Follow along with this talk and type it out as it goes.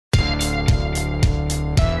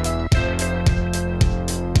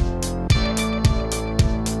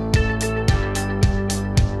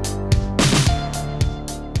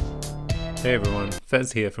Hey everyone,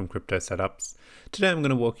 Fez here from Crypto Setups. Today I'm going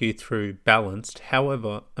to walk you through Balanced.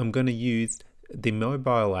 However, I'm going to use the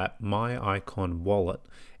mobile app MYICONWALLET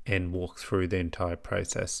and walk through the entire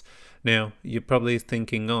process. Now, you're probably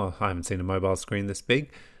thinking, oh, I haven't seen a mobile screen this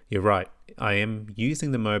big. You're right. I am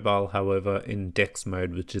using the mobile, however, in DeX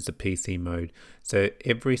mode, which is a PC mode. So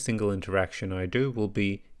every single interaction I do will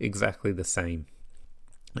be exactly the same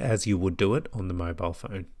as you would do it on the mobile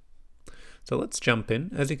phone. So let's jump in.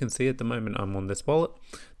 As you can see at the moment I'm on this wallet.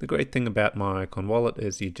 The great thing about MYICONWALLET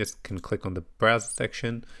is you just can click on the browser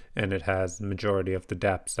section and it has the majority of the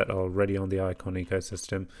dApps that are already on the Icon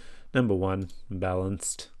ecosystem. Number one,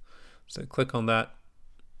 Balanced. So click on that,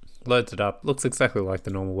 loads it up, looks exactly like the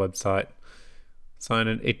normal website. Sign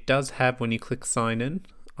in. It does have, when you click sign in,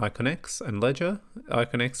 IconX and Ledger.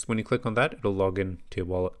 IconX, when you click on that, it'll log in to your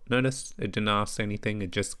wallet. Notice it didn't ask anything, it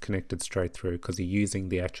just connected straight through because you're using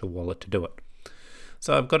the actual wallet to do it.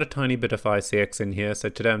 So I've got a tiny bit of Sicx in here, so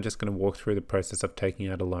today I'm just going to walk through the process of taking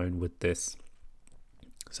out a loan with this.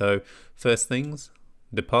 So first things,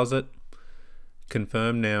 deposit,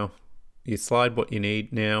 confirm. Now you slide what you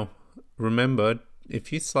need. Now remember,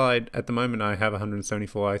 if you slide, at the moment I have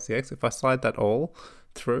 174 Sicx, if I slide that all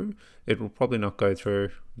through, it will probably not go through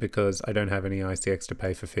because I don't have any Sicx to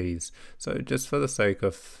pay for fees. So just for the sake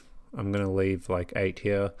of, I'm going to leave like 8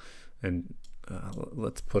 here, and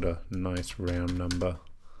let's put a nice round number.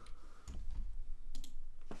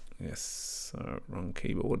 Yes, wrong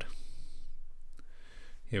keyboard.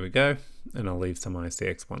 Here we go, and I'll leave some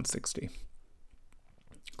Sicx 160.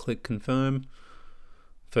 Click confirm.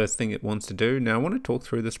 First thing it wants to do. Now I want to talk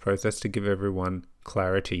through this process to give everyone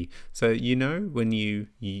clarity. So you know when you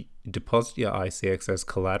deposit your Sicx as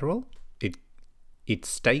collateral, it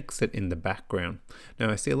stakes it in the background. Now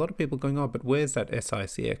I see a lot of people going, oh, but where's that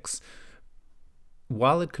Sicx?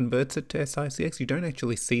 While it converts it to Sicx, you don't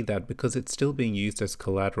actually see that because it's still being used as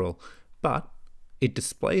collateral, but it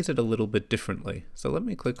displays it a little bit differently. So let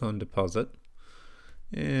me click on deposit,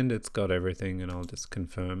 and it's got everything, and I'll just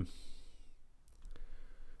confirm.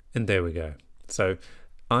 And there we go. So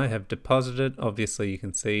I have deposited, obviously you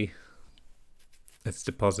can see it's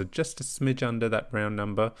deposited just a smidge under that round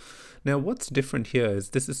number. Now what's different here is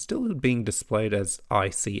this is still being displayed as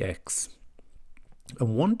ICX. I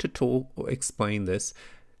want to explain this.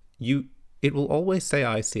 It will always say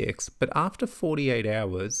ICX, but after 48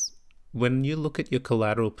 hours, when you look at your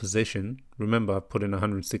collateral position, remember I've put in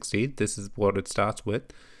 160, this is what it starts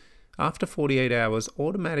with. After 48 hours,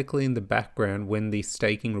 automatically in the background, when the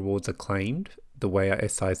staking rewards are claimed, the way our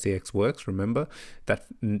Sicx works, remember, that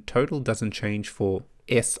total doesn't change for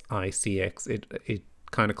Sicx. It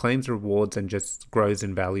kind of claims rewards and just grows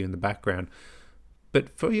in value in the background.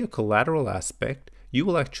 But for your collateral aspect, you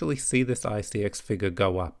will actually see this Sicx figure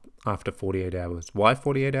go up after 48 hours. Why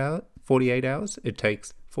 48 hours? 48 hours? It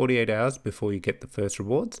takes 48 hours before you get the first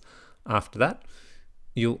rewards. After that,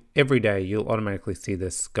 every day you'll automatically see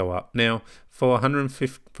this go up. Now for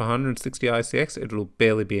 160 Sicx, it'll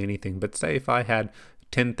barely be anything, but say if I had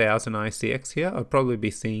 10,000 Sicx here, I'd probably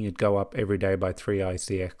be seeing it go up every day by 3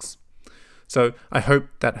 Sicx. So I hope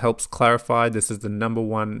that helps clarify. This is the number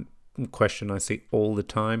one question I see all the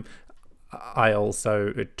time.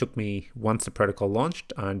 It took me, once the protocol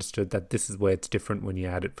launched, I understood that this is where it's different when you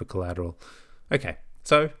add it for collateral. Okay,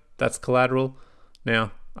 so that's collateral.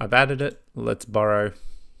 Now I've added it. Let's borrow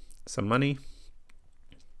some money.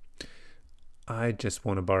 I just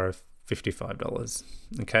want to borrow $55.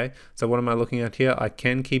 Okay, so what am I looking at here? I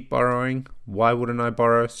can keep borrowing. Why wouldn't I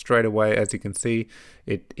borrow? Straight away, as you can see,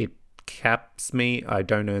 it caps me. I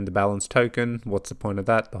don't earn the balance token. What's the point of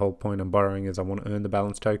that? The whole point I'm borrowing is I want to earn the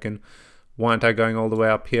balance token. Why aren't I going all the way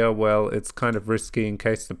up here? Well, it's kind of risky in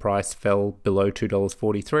case the price fell below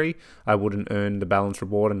 $2.43. I wouldn't earn the balance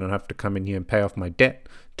reward and I'd have to come in here and pay off my debt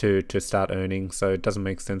to start earning. So it doesn't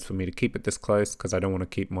make sense for me to keep it this close because I don't want to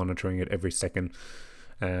keep monitoring it every second.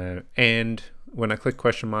 And when I click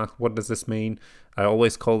question mark, what does this mean? I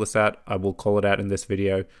always call this out. I will call it out in this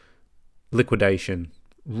video. Liquidation,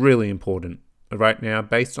 really important. Right now,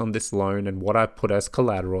 based on this loan and what I put as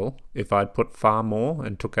collateral, if I'd put far more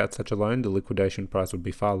and took out such a loan, the liquidation price would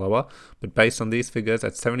be far lower. But based on these figures,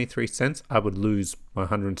 at 73 cents, I would lose my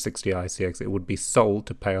 160 Sicx. It would be sold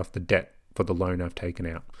to pay off the debt for the loan I've taken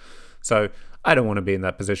out. So I don't want to be in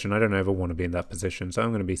that position. I don't ever want to be in that position. So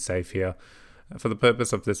I'm going to be safe here. For the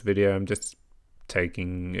purpose of this video, I'm just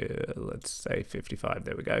taking, let's say 55.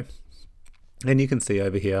 There we go. And you can see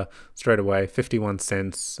over here straight away 51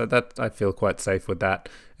 cents, so that I feel quite safe with that,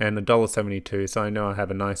 and $1.72, so I know I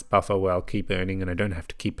have a nice buffer where I'll keep earning and I don't have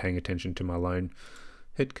to keep paying attention to my loan.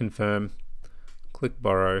 Hit confirm, click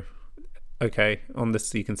borrow. okay, on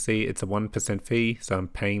this you can see it's a 1% fee, so I'm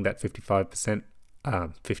paying that 55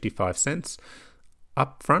 cents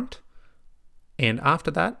up front, and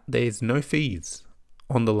after that there's no fees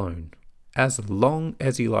on the loan. As long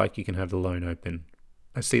as you like, you can have the loan open.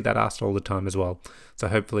 I see that asked all the time as well, so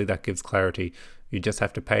hopefully that gives clarity. You just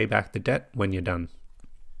have to pay back the debt when you're done.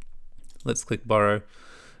 Let's click borrow.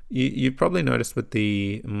 You probably noticed with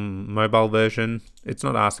the mobile version, it's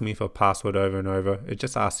not asking me for a password over and over. It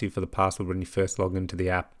just asks you for the password when you first log into the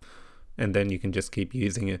app, and then you can just keep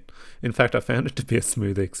using it. In fact, I found it to be a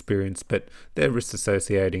smoother experience, but there are risks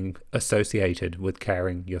associated with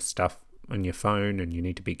carrying your stuff on your phone, and you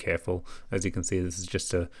need to be careful. As you can see, this is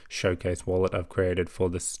just a showcase wallet I've created for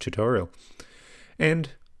this tutorial. And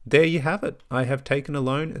there you have it. I have taken a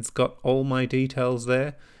loan. It's got all my details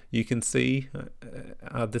there. You can see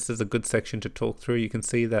this is a good section to talk through. You can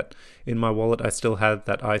see that in my wallet I still have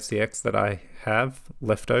that ICX that I have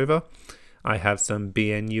left over. I have some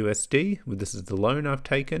bnusd. This is the loan I've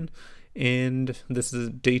taken, and this is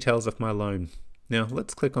details of my loan. Now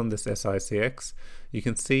let's click on this Sicx. You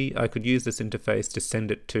can see I could use this interface to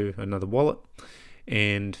send it to another wallet,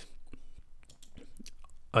 and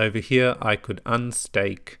over here I could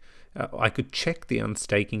unstake. I could check the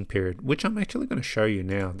unstaking period, which I'm actually going to show you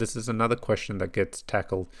now. This is another question that gets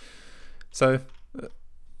tackled. So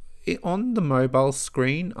on the mobile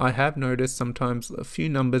screen, I have noticed sometimes a few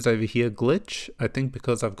numbers over here glitch. I think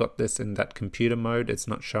because I've got this in that computer mode, it's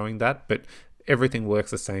not showing that, but everything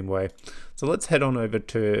works the same way. So let's head on over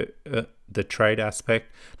to the trade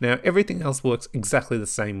aspect. Now everything else works exactly the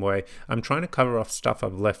same way. I'm trying to cover off stuff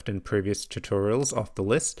I've left in previous tutorials off the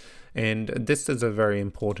list, and this is a very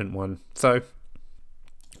important one. So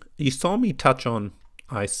you saw me touch on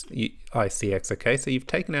ICX, okay? So you've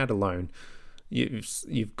taken out a loan.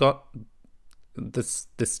 You've got this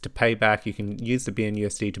to pay back. You can use the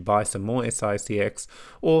bnusd to buy some more Sicx,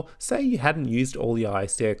 or say you hadn't used all your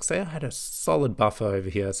ICX. Say I had a solid buffer over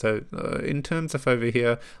here. So in terms of over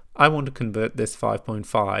here, I want to convert this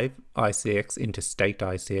 5.5 ICX into staked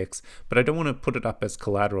ICX, but I don't want to put it up as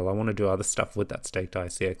collateral. I want to do other stuff with that staked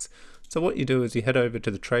ICX. So what you do is you head over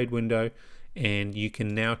to the trade window, and you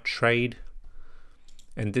can now trade.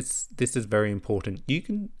 And this is very important. You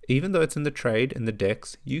can, even though it's in the trade and the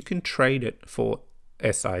DEX, you can trade it for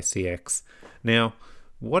Sicx. Now,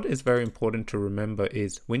 what is very important to remember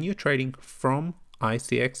is when you're trading from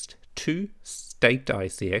ICX to staked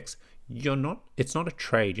ICX, it's not a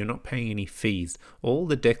trade. You're not paying any fees. All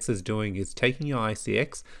the DEX is doing is taking your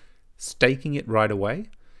ICX, staking it right away,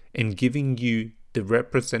 and giving you the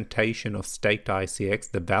representation of staked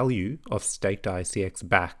ICX, the value of staked ICX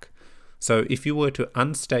back. So if you were to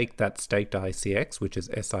unstake that staked ICX, which is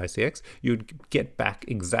Sicx, you'd get back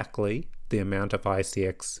exactly the amount of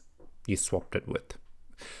ICX you swapped it with.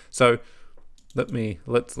 So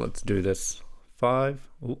let's do this. 5,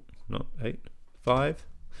 not 8, 5.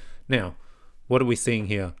 Now, what are we seeing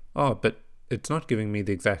here? Oh, but it's not giving me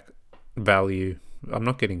the exact value. I'm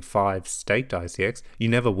not getting 5 staked ICX. You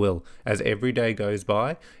never will. As every day goes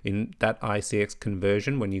by, in that ICX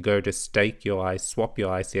conversion, when you go to swap your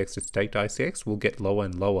ICX to staked ICX, will get lower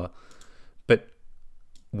and lower. But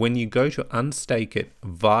when you go to unstake it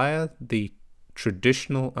via the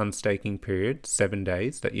traditional unstaking period, 7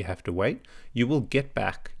 days that you have to wait, you will get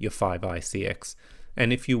back your 5 ICX.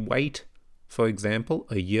 And if you wait, for example,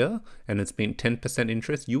 a year, and it's been 10%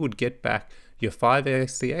 interest, you would get back your 5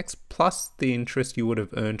 ICX plus the interest you would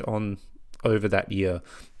have earned on over that year.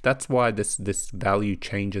 That's why this value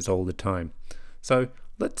changes all the time. So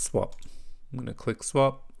let's swap. I'm going to click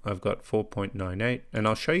swap. I've got 4.98, and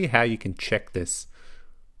I'll show you how you can check this.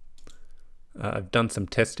 I've done some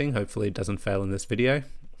testing. Hopefully it doesn't fail in this video.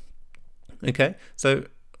 Okay, so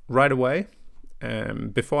right away,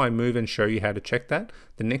 before I move and show you how to check that,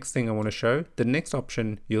 the next thing I want to show, the next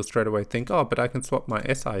option, you'll straight away think, oh, but I can swap my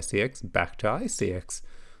Sicx back to ICX.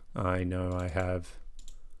 I know I have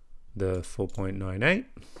the 4.98.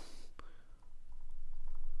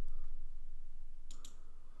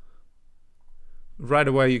 Right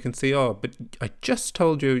away you can see, oh, but I just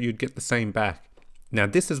told you you'd get the same back. Now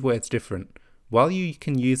this is where it's different. While you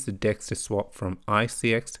can use the DEX to swap from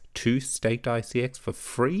ICX to staked ICX for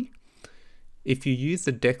free, if you use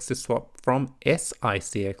the DEX to swap from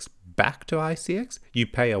Sicx back to ICX, you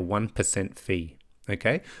pay a 1% fee.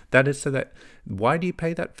 Okay, that is so that, why do you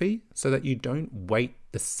pay that fee? So that you don't wait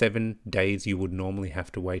the 7 days you would normally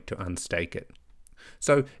have to wait to unstake it.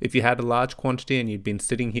 So if you had a large quantity and you'd been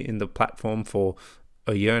sitting here in the platform for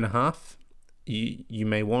a year and a half, you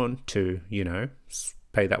may want to,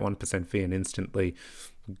 pay that 1% fee and instantly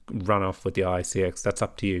run off with your ICX. That's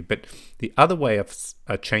up to you. But the other way of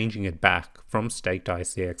changing it back from stake to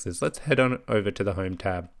ICX is, let's head on over to the home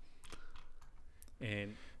tab.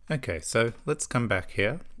 And okay, so let's come back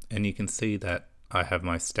here, and you can see that I have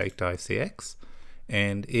my staked ICX.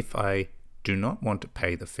 And if I do not want to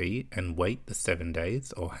pay the fee and wait the 7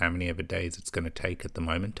 days, or how many ever days it's going to take at the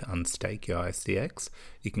moment to unstake your ICX,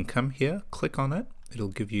 you can come here, click on it. It'll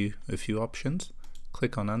give you a few options.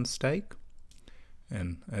 Click on unstake,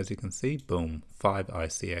 and as you can see, boom, 5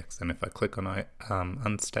 ICX. And if I click on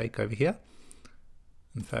unstake over here,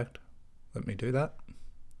 in fact, let me do that.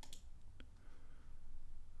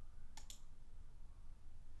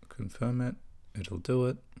 Confirm it, it'll do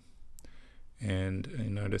it. And you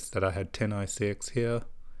notice that I had 10 ICX here,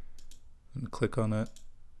 and click on it.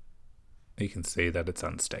 You can see that it's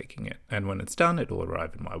unstaking it, and when it's done, it will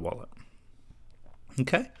arrive in my wallet.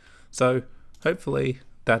 Okay, so hopefully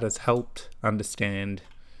that has helped understand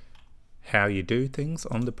how you do things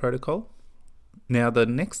on the protocol. Now, the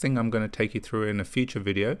next thing I'm going to take you through in a future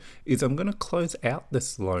video is I'm going to close out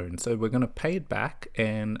this loan. So we're going to pay it back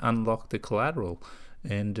and unlock the collateral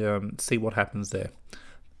and see what happens there.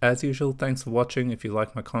 As usual, thanks for watching. If you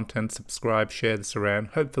like my content, subscribe, share this around.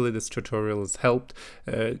 Hopefully this tutorial has helped.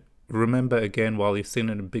 Remember, again, while you've seen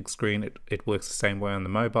it on a big screen, it works the same way on the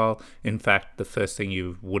mobile. In fact, the first thing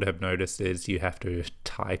you would have noticed is you have to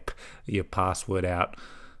type your password out.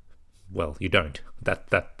 Well, you don't.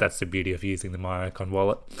 That's the beauty of using the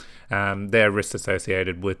MYICONWALLET. There are risks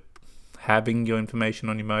associated with having your information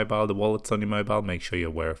on your mobile, the wallets on your mobile. Make sure you're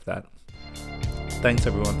aware of that. Thanks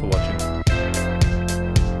everyone for watching.